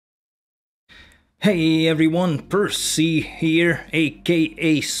Hey everyone, Percy here,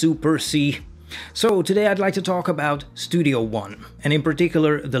 aka Supercy. So today I'd like to talk about Studio One, and in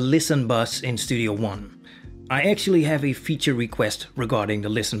particular the Listen Bus in Studio One. I actually have a feature request regarding the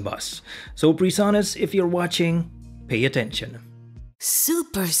Listen Bus. So Presonus, if you're watching, pay attention.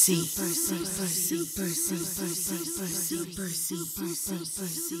 Supercy.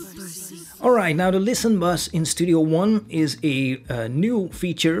 Alright, now the Listen Bus in Studio One is a new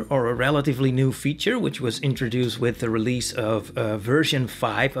feature, or a relatively new feature, which was introduced with the release of version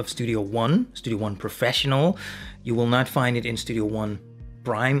 5 of Studio One Professional. You will not find it in Studio One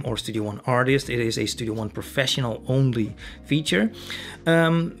Prime or Studio One Artist. It is a Studio One Professional only feature.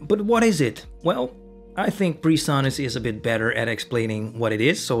 But what is it? Well, I think Presonus is a bit better at explaining what it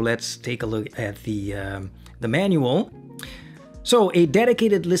is, so let's take a look at the manual. So a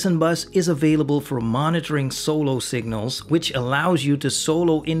dedicated Listen Bus is available for monitoring solo signals, which allows you to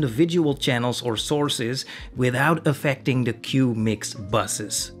solo individual channels or sources without affecting the Q mix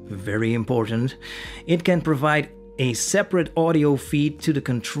buses. Very important. It can provide a separate audio feed to the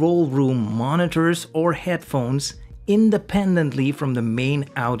control room monitors or headphones independently from the main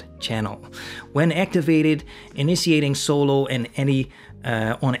out channel. When activated, initiating solo and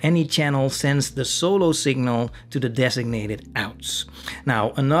on any channel sends the solo signal to the designated outs.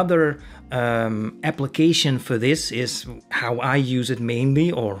 Now, another application for this is how I use it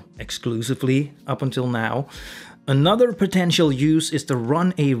mainly or exclusively up until now. Another potential use is to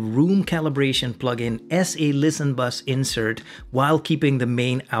run a room calibration plugin as a Listen Bus insert while keeping the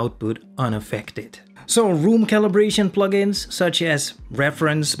main output unaffected. So room calibration plugins such as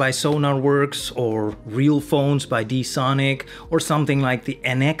Reference by Sonarworks or Real Phones by D-Sonic, or something like the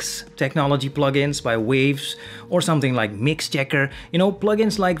NX technology plugins by Waves, or something like Mix Checker, you know,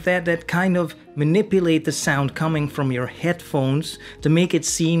 plugins like that that kind of manipulate the sound coming from your headphones to make it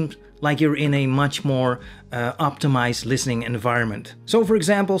seem like you're in a much more optimized listening environment. So for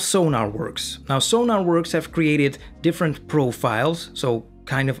example, Sonarworks. Now Sonarworks have created different profiles, so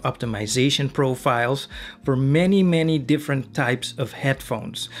kind of optimization profiles for many different types of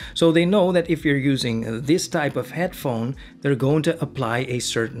headphones. So they know that if you're using this type of headphone, they're going to apply a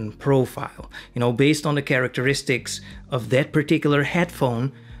certain profile. You know, based on the characteristics of that particular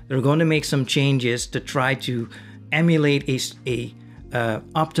headphone, they're going to make some changes to try to emulate a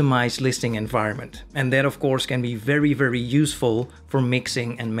optimized listening environment, and that of course can be very useful for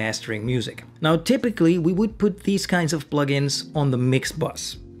mixing and mastering music. Now typically we would put these kinds of plugins on the mix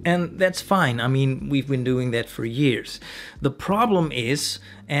bus, and that's fine. I mean, we've been doing that for years. The problem is,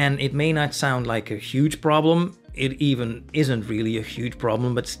 and it may not sound like a huge problem, it even isn't really a huge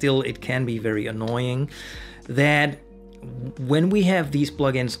problem, but still it can be very annoying, that when we have these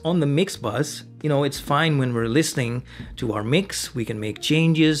plugins on the mix bus, you know, it's fine when we're listening to our mix, we can make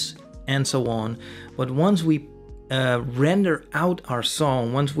changes and so on. But once we render out our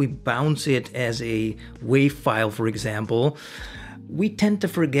song, once we bounce it as a WAV file, for example, we tend to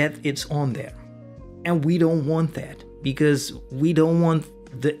forget it's on there. And we don't want that, because we don't want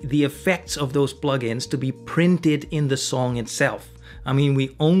the effects of those plugins to be printed in the song itself. I mean,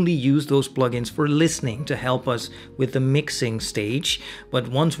 we only use those plugins for listening to help us with the mixing stage, but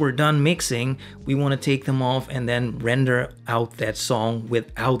once we're done mixing, we want to take them off and then render out that song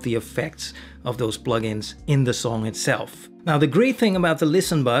without the effects of those plugins in the song itself. Now, the great thing about the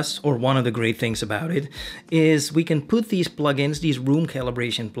Listen Bus, or one of the great things about it, is we can put these plugins, these room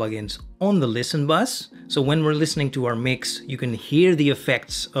calibration plugins, on the Listen Bus. So when we're listening to our mix, you can hear the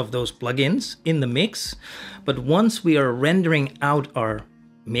effects of those plugins in the mix. But once we are rendering out our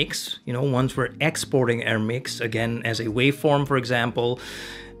mix, you know, once we're exporting our mix, again, as a waveform, for example,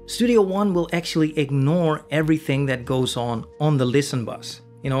 Studio One will actually ignore everything that goes on the Listen Bus.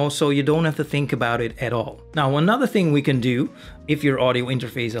 You know, so you don't have to think about it at all. Now, another thing we can do, if your audio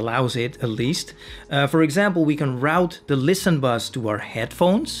interface allows it at least, for example, we can route the Listen Bus to our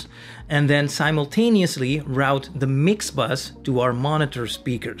headphones and then simultaneously route the mix bus to our monitor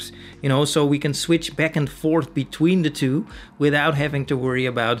speakers. You know, so we can switch back and forth between the two without having to worry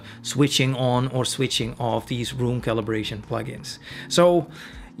about switching on or switching off these room calibration plugins. So,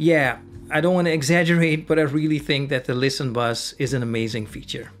 yeah, I don't want to exaggerate, but I really think that the Listen Bus is an amazing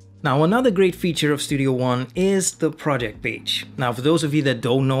feature. Now, another great feature of Studio One is the project page. Now, for those of you that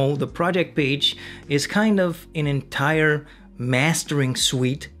don't know, the project page is kind of an entire mastering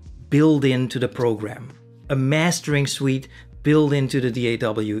suite built into the program. A mastering suite built into the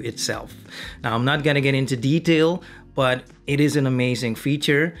DAW itself. Now, I'm not going to get into detail, but it is an amazing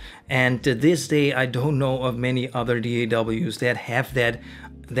feature, and to this day I don't know of many other DAWs that have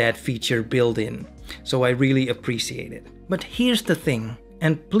that feature built in. So I really appreciate it. But here's the thing,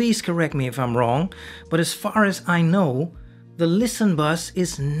 and please correct me if I'm wrong, but as far as I know, the listen bus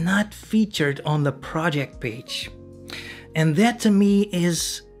is not featured on the project page. And that to me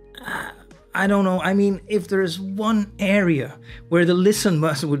is, I don't know, I mean, if there's one area where the listen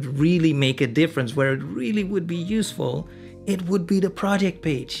bus would really make a difference, where it really would be useful, it would be the project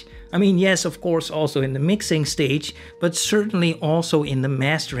page. I mean, yes, of course, also in the mixing stage, but certainly also in the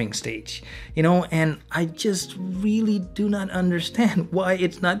mastering stage, you know, and I just really do not understand why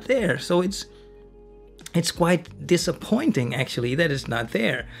it's not there. So it's quite disappointing, actually, that it's not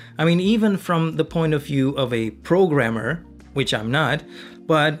there. I mean, even from the point of view of a programmer, which I'm not,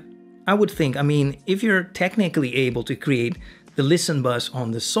 but I would think, I mean, if you're technically able to create the listen bus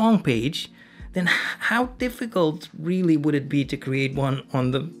on the song page, then how difficult really would it be to create one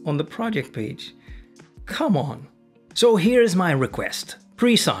on the project page? Come on. So here's my request.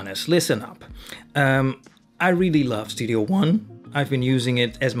 Presonus, listen up. I really love Studio One. I've been using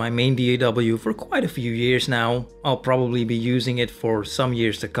it as my main DAW for quite a few years now. I'll probably be using it for some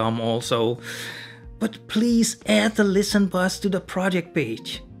years to come also. But please add the listen bus to the project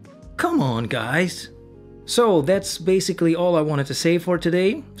page. Come on, guys. So that's basically all I wanted to say for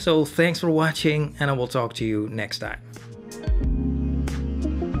today. So thanks for watching, and I will talk to you next time.